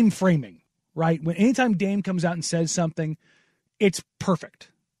Dame framing, right? Anytime Dame comes out and says something, it's perfect,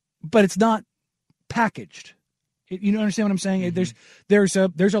 but it's not packaged. You understand what I'm saying? There's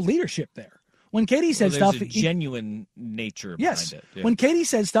a leadership there. When KD says there's stuff, a genuine nature yes. behind it. Yeah. When KD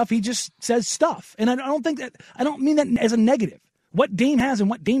says stuff, he just says stuff, and I don't mean that as a negative. What Dame has and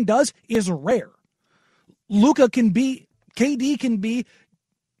what Dame does is rare. Luka can be, KD can be.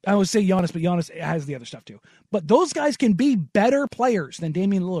 I would say Giannis, but Giannis has the other stuff too. But those guys can be better players than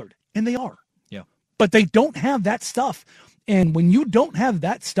Damian Lillard, and they are. Yeah. But they don't have that stuff. And when you don't have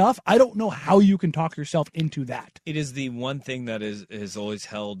that stuff, I don't know how you can talk yourself into that. It is the one thing that has always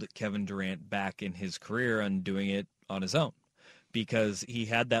held Kevin Durant back in his career on doing it on his own. Because he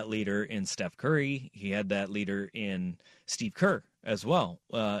had that leader in Steph Curry. He had that leader in Steve Kerr as well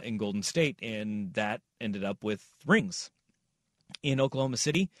in Golden State. And that ended up with rings. In Oklahoma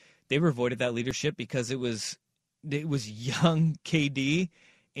City, they were void of that leadership because it was young KD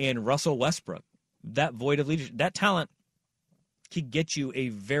and Russell Westbrook. That void of leadership, that talent could get you a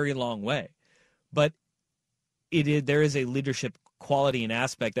very long way. But there is a leadership quality and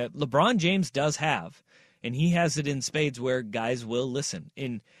aspect that LeBron James does have. And he has it in spades where guys will listen.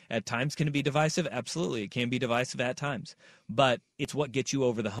 And at times can it be divisive? Absolutely. It can be divisive at times. But it's what gets you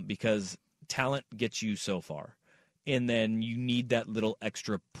over the hump because talent gets you so far. And then you need that little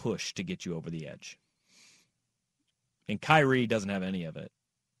extra push to get you over the edge. And Kyrie doesn't have any of it.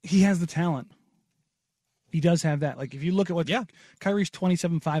 He has the talent. He does have that. Like, if you look at Kyrie's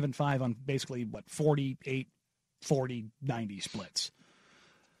 27-5-5 on basically, 48, 40, 90 splits.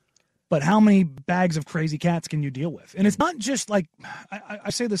 But how many bags of crazy cats can you deal with? And it's not just like,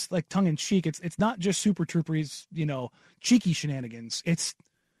 I say this like tongue in cheek. It's not just Super Troopers, cheeky shenanigans. It's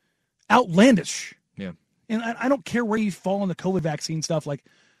outlandish. Yeah. And I don't care where you fall on the COVID vaccine stuff. Like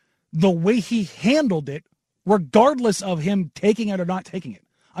the way he handled it, regardless of him taking it or not taking it.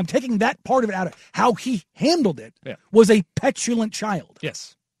 I'm taking that part of it out of how he handled it. Yeah. Was a petulant child.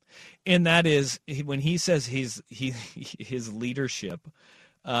 Yes. And that is when he says his leadership,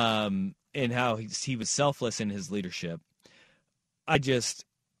 and how he was selfless in his leadership. That's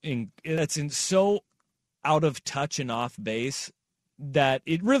so out of touch and off base that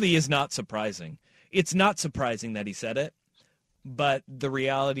it really is not surprising. It's not surprising that he said it, but the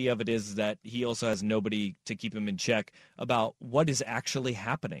reality of it is that he also has nobody to keep him in check about what is actually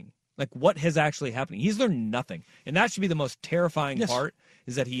happening. Like, what has actually happened? He's learned nothing. And that should be the most terrifying part,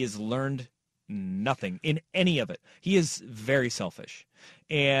 is that he has learned nothing in any of it. He is very selfish.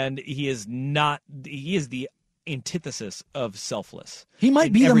 And he is the antithesis of selfless. He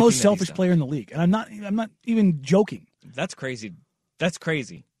might be the most selfish player in the league. And I'm not even joking. That's crazy. That's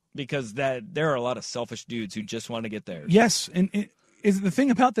crazy. Because there are a lot of selfish dudes who just want to get there. Yes, and the thing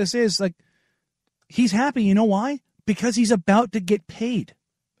about this is, like, he's happy. You know why? Because he's about to get paid.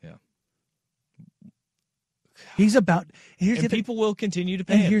 Yeah. He's about. People will continue to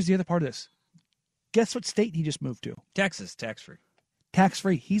pay him. Here's the other part of this. Guess what state he just moved to? Texas, tax-free.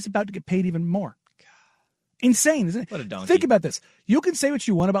 Tax-free. He's about to get paid even more. Insane, isn't it? What a donkey. Think about this. You can say what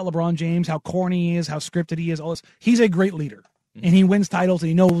you want about LeBron James, how corny he is, how scripted he is, all this. He's a great leader. And he wins titles, and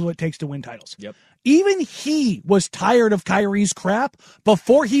he knows what it takes to win titles. Yep. Even he was tired of Kyrie's crap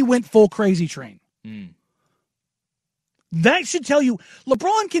before he went full crazy train. That should tell you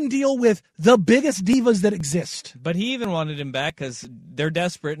LeBron can deal with the biggest divas that exist. But he even wanted him back because they're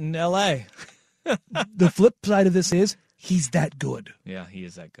desperate in L.A. The flip side of this is he's that good. Yeah, he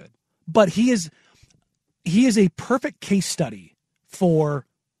is that good. But he is a perfect case study for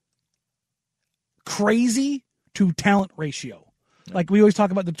crazy to talent ratio. Yeah. Like we always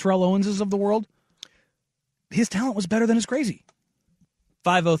talk about the Terrell Owenses of the world. His talent was better than his crazy.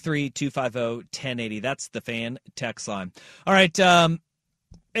 503-250-1080. That's the fan text line. All right.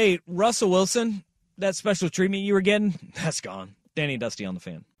 Hey, Russell Wilson, that special treatment you were getting, that's gone. Danny and Dusty on the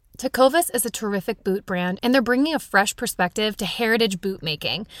Fan. Tecovas is a terrific boot brand, and they're bringing a fresh perspective to heritage boot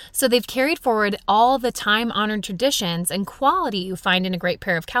making. So they've carried forward all the time-honored traditions and quality you find in a great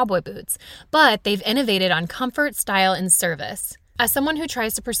pair of cowboy boots, but they've innovated on comfort, style, and service. As someone who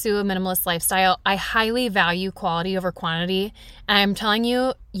tries to pursue a minimalist lifestyle, I highly value quality over quantity, and I'm telling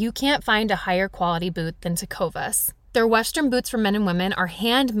you, you can't find a higher quality boot than Tecovas. Their Western boots for men and women are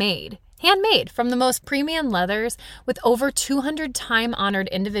handmade from the most premium leathers with over 200 time-honored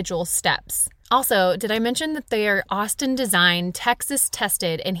individual steps. Also, did I mention that they are Austin-designed,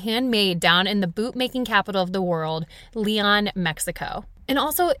 Texas-tested, and handmade down in the boot-making capital of the world, Leon, Mexico. And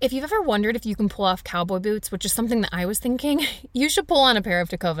also, if you've ever wondered if you can pull off cowboy boots, which is something that I was thinking, you should pull on a pair of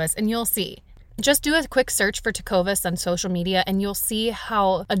Tecovas and you'll see. Just do a quick search for Tecovas on social media and you'll see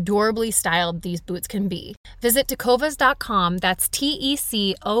how adorably styled these boots can be. Visit tecovas.com, that's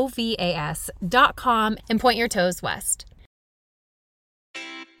TECOVAS.com, and point your toes west.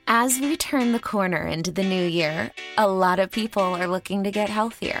 As we turn the corner into the new year, a lot of people are looking to get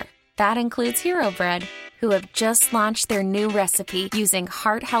healthier. That includes Hero Bread, who have just launched their new recipe using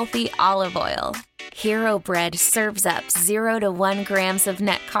heart-healthy olive oil. Hero Bread serves up 0 to 1 grams of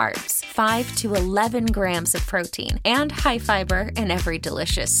net carbs, 5 to 11 grams of protein, and high fiber in every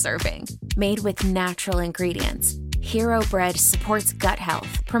delicious serving. Made with natural ingredients, Hero Bread supports gut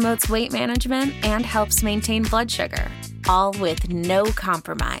health, promotes weight management, and helps maintain blood sugar. All with no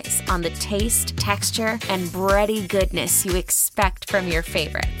compromise on the taste, texture, and bready goodness you expect from your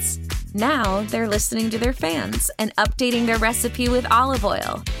favorites. Now they're listening to their fans and updating their recipe with olive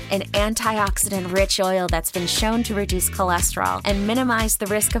oil, an antioxidant-rich oil that's been shown to reduce cholesterol and minimize the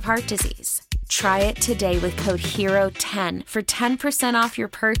risk of heart disease. Try it today with code HERO10 for 10% off your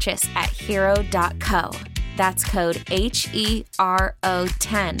purchase at hero.co. That's code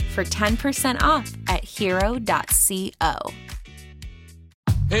HERO10 for 10% off at hero.co.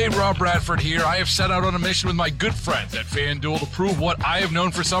 Hey, Rob Bradford here. I have set out on a mission with my good friends at FanDuel to prove what I have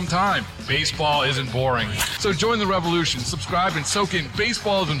known for some time. Baseball isn't boring. So join the revolution. Subscribe and soak in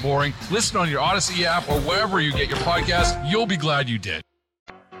Baseball Isn't Boring. Listen on your Odyssey app or wherever you get your podcast. You'll be glad you did.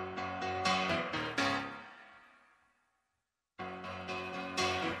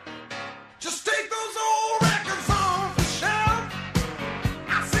 Just take those old records off the shelf.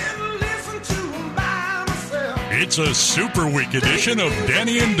 I sit and listen to them by myself. It's a Super Week edition of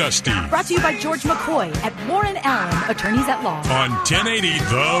Danny and Dusty Brought to you by George McCoy at Warren Allen, attorneys at law. on 1080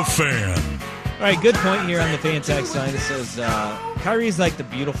 The Fan. All right, good point here on the fan text line. It says, Kyrie's like the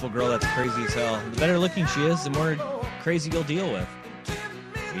beautiful girl that's crazy as hell. The better looking she is, the more crazy you'll deal with.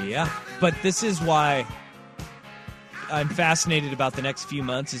 Yeah, but this is why I'm fascinated about the next few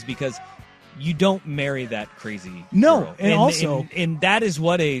months, is because you don't marry that crazy girl. And that is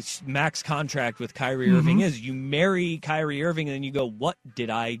what a max contract with Kyrie Irving is. You marry Kyrie Irving and then you go, what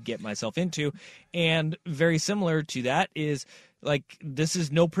did I get myself into? And very similar to that is, like, this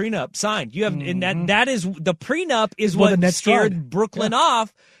is no prenup signed. You have, and that is the prenup is Well, the what Nets scared tried. Brooklyn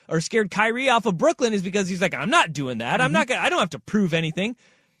off, or scared Kyrie off of Brooklyn, is because he's like, I'm not doing that. I'm not gonna. I don't have to prove anything.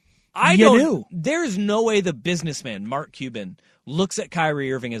 You do. There's no way the businessman Mark Cuban looks at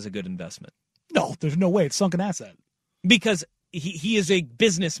Kyrie Irving as a good investment. No, there's no way. It's sunken asset. Because he is a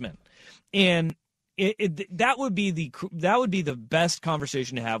businessman, and that would be the best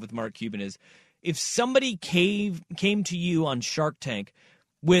conversation to have with Mark Cuban, is if somebody came to you on Shark Tank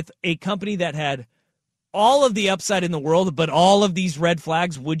with a company that had all of the upside in the world but all of these red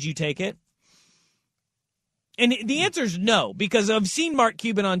flags, would you take it? And the answer is no, because I've seen Mark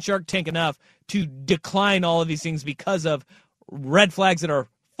Cuban on Shark Tank enough to decline all of these things because of red flags that are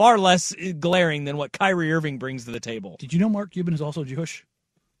far less glaring than what Kyrie Irving brings to the table. Did you know Mark Cuban is also Jewish?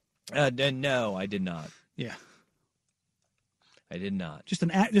 No, I did not. Yeah. I did not. Just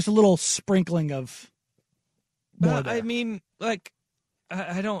a little sprinkling of. I mean, like,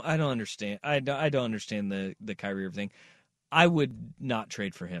 I don't understand. I don't understand the Kyrie Irving thing. I would not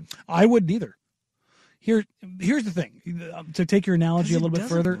trade for him. I wouldn't either. Here's the thing. To take your analogy a little bit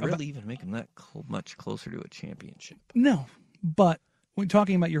further, really even make him that much closer to a championship. No, but when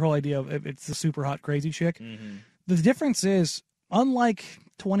talking about your whole idea of if it's the super hot crazy chick, the difference is, unlike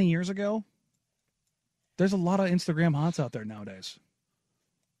 20 years ago, there's a lot of Instagram hots out there nowadays.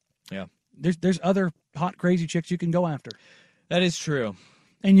 Yeah. There's other hot crazy chicks you can go after. That is true.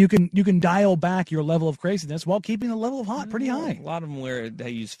 And you can dial back your level of craziness while keeping the level of hot pretty high. A lot of them they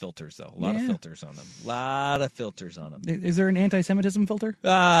use filters, though. A lot of filters on them. A lot of filters on them. Is there an anti-Semitism filter?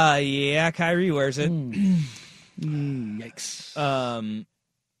 Yeah, Kyrie wears it. Yikes.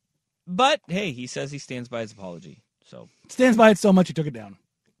 But hey, he says he stands by his apology. So stands by it so much he took it down.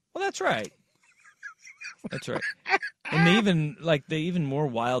 Well, that's right. That's right. And the even more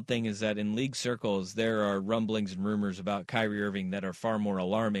wild thing is that in league circles there are rumblings and rumors about Kyrie Irving that are far more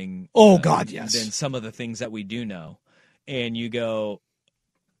alarming. Oh God, yes. Than some of the things that we do know. And you go,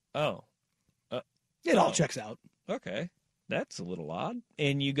 it all checks out. Okay, that's a little odd.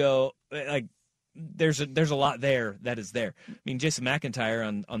 And you go, like, there's a lot there that is there. I mean, Jason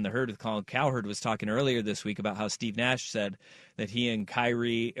McIntyre on the Herd with Colin Cowherd was talking earlier this week about how Steve Nash said that he and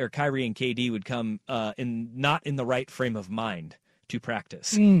Kyrie and KD would come not in the right frame of mind to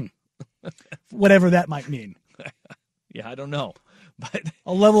practice. Whatever that might mean. Yeah, I don't know. But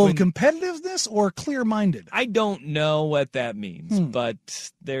a level of competitiveness or clear-minded? I don't know what that means, but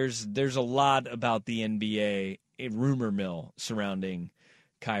there's a lot about the NBA, a rumor mill surrounding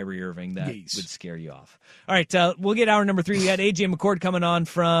Kyrie Irving that would scare you off. All right, we'll get hour number 3. We had AJ McCord coming on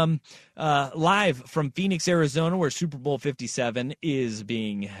from live from Phoenix, Arizona, where Super Bowl 57 is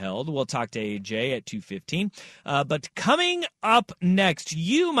being held. We'll talk to AJ at 2:15. But coming up next,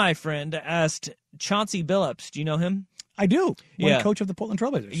 you, my friend, asked Chauncey Billups. Do you know him? I do. One coach of the Portland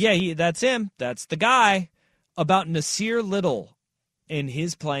Trailblazers. Yeah, that's him. That's the guy. About Nasir Little and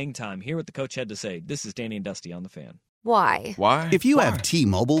his playing time. Hear what the coach had to say. This is Danny and Dusty on The Fan. Why? Why? If you have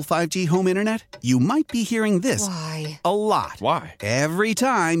T-Mobile 5G home internet, you might be hearing this Why? a lot. Why? Every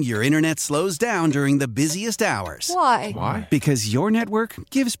time your internet slows down during the busiest hours. Why? Why? Because your network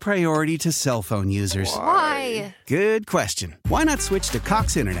gives priority to cell phone users. Why? Good question. Why not switch to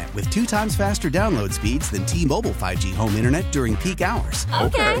Cox Internet with 2 times faster download speeds than T-Mobile 5G home internet during peak hours?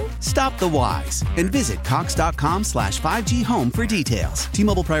 Okay. Stop the whys and visit cox.com/5G home for details.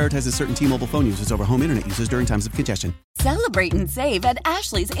 T-Mobile prioritizes certain T-Mobile phone users over home internet users during times of congestion. Celebrate and save at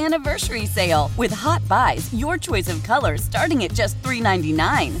Ashley's Anniversary Sale. With Hot Buys, your choice of colors starting at just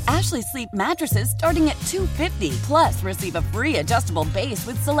 $3.99. Ashley Sleep mattresses starting at $2.50. Plus, receive a free adjustable base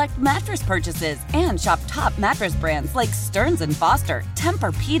with select mattress purchases. And shop top mattress brands like Stearns & Foster,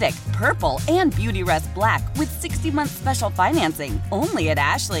 Tempur-Pedic, Purple, and Beautyrest Black with 60-month special financing. Only at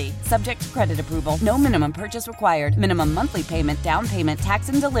Ashley. Subject to credit approval. No minimum purchase required. Minimum monthly payment, down payment, tax,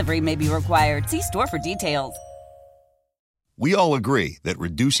 and delivery may be required. See store for details. We all agree that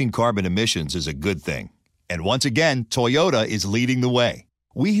reducing carbon emissions is a good thing. And once again, Toyota is leading the way.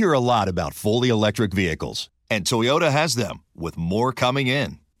 We hear a lot about fully electric vehicles, and Toyota has them, with more coming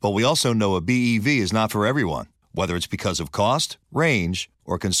in. But we also know a BEV is not for everyone, whether it's because of cost, range,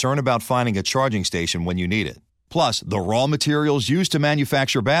 or concern about finding a charging station when you need it. Plus, the raw materials used to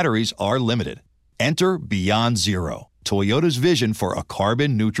manufacture batteries are limited. Enter Beyond Zero, Toyota's vision for a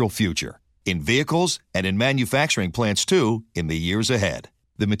carbon-neutral future. In vehicles and in manufacturing plants, too, in the years ahead.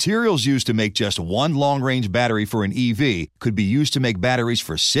 The materials used to make just one long-range battery for an EV could be used to make batteries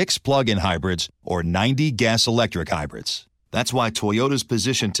for 6 plug-in hybrids or 90 gas-electric hybrids. That's why Toyota's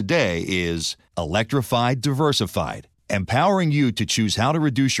position today is electrified, diversified, empowering you to choose how to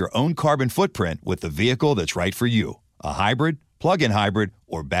reduce your own carbon footprint with the vehicle that's right for you, a hybrid, plug-in hybrid,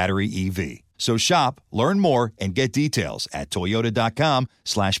 or battery EV. So shop, learn more, and get details at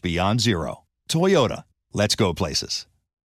toyota.com/beyond zero. Toyota, let's go places.